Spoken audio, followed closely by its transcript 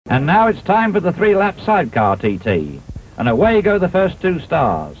And now it's time for the 3-lap Sidecar TT. And away go the first 2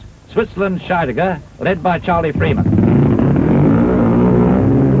 stars. Switzerland's Scheidegger, led by Charlie Freeman.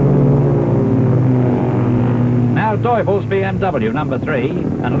 Now Deubel's BMW number 3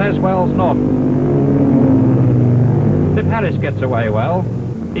 and Leswell's Norton. Pip Harris gets away well.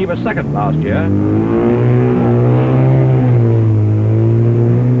 He was second last year.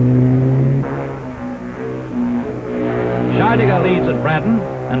 Scheidegger leads at Braddon,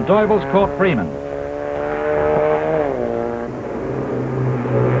 and Deubel's caught Freeman.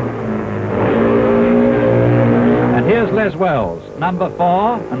 And here's Les Wells, number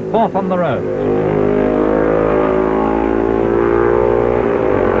 4 and 4th on the road.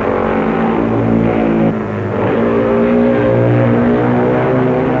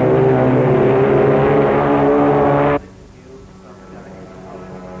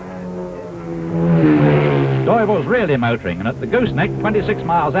 Deubel's really motoring, and at the Gooseneck, 26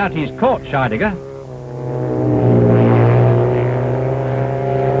 miles out, he's caught Scheidegger.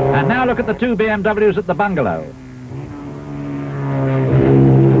 And now look at the 2 BMWs at the bungalow.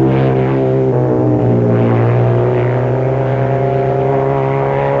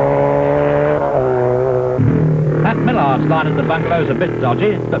 That Millard's line at the bungalow's a bit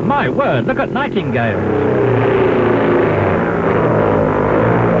dodgy, but my word, look at Nightingale.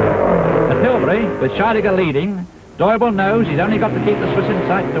 With Scheidegger leading, Deubel knows he's only got to keep the Swiss in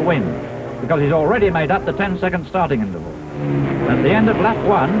sight to win, because he's already made up the 10-second starting interval. At the end of lap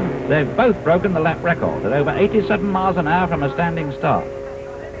 1, they've both broken the lap record at over 87 miles an hour from a standing start.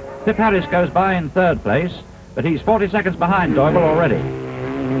 Pip Harris goes by in 3rd place, but he's 40 seconds behind Deubel already.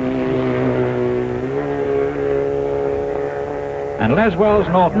 And Les Wells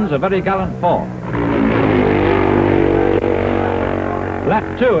Norton's a very gallant 4th.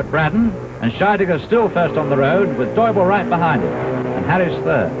 Lap 2 at Braddon, and Scheidegger's still first on the road, with Deubel right behind him, and Harris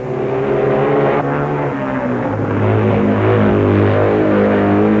 3rd.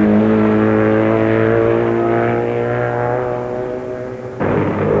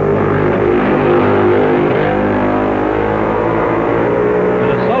 For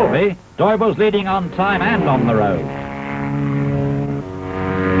the Solvay, Deubel's leading on time and on the road.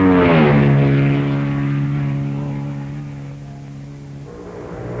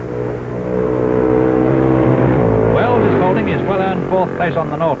 Place on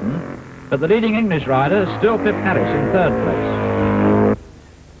the Norton, but the leading English rider still Pip Harris in 3rd place.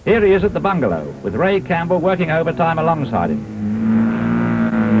 Here he is at the bungalow, with R.V.Campbell working overtime alongside him.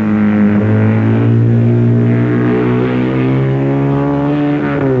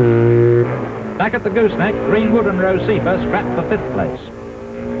 Back at the Gooseneck, Greenwood and A.Rohseipe scrapped for 5th place.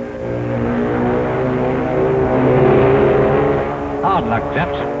 Hard luck,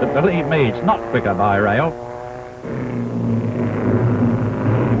 chaps, but believe me, it's not quicker by rail.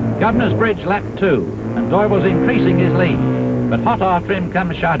 Governor's Bridge lap 2, and Deubel's increasing his lead, but hot after him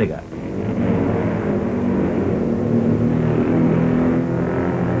comes Scheidegger.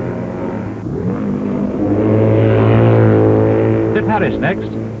 Pip Harris next,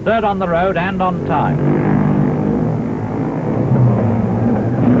 3rd on the road and on time.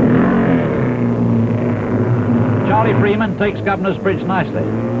 Charlie Freeman takes Governor's Bridge nicely,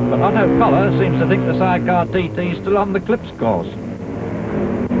 but Otto Koller seems to think the Sidecar TT is still on the Clips course.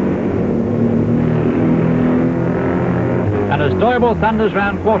 And as Deubel thunders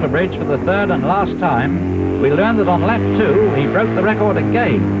round Quarterbridge for the 3rd and last time, we learn that on lap 2 he broke the record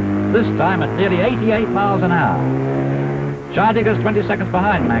again, this time at nearly 88 miles an hour. Scheidegger's 20 seconds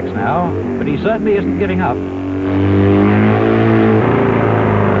behind Max now, but he certainly isn't giving up.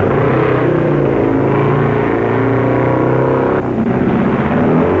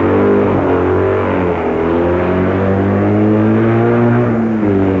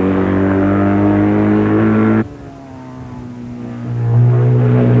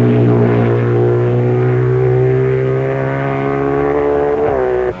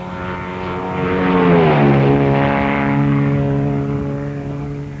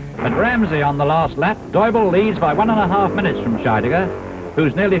 On the last lap, Deubel leads by 1.5 minutes from Scheidegger,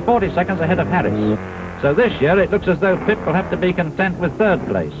 who's nearly 40 seconds ahead of Harris. So this year it looks as though Pip will have to be content with 3rd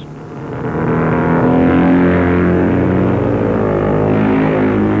place.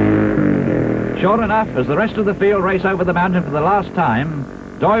 Sure enough, as the rest of the field race over the mountain for the last time,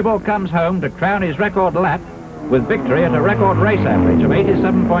 Deubel comes home to crown his record lap with victory at a record race average of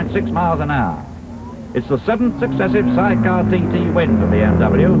 87.6 miles an hour. It's the 7th successive Sidecar TT win for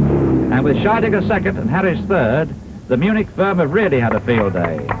BMW, and with Scheidegger 2nd and Harris 3rd, the Munich firm have really had a field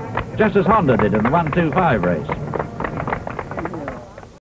day, just as Honda did in the 125 race.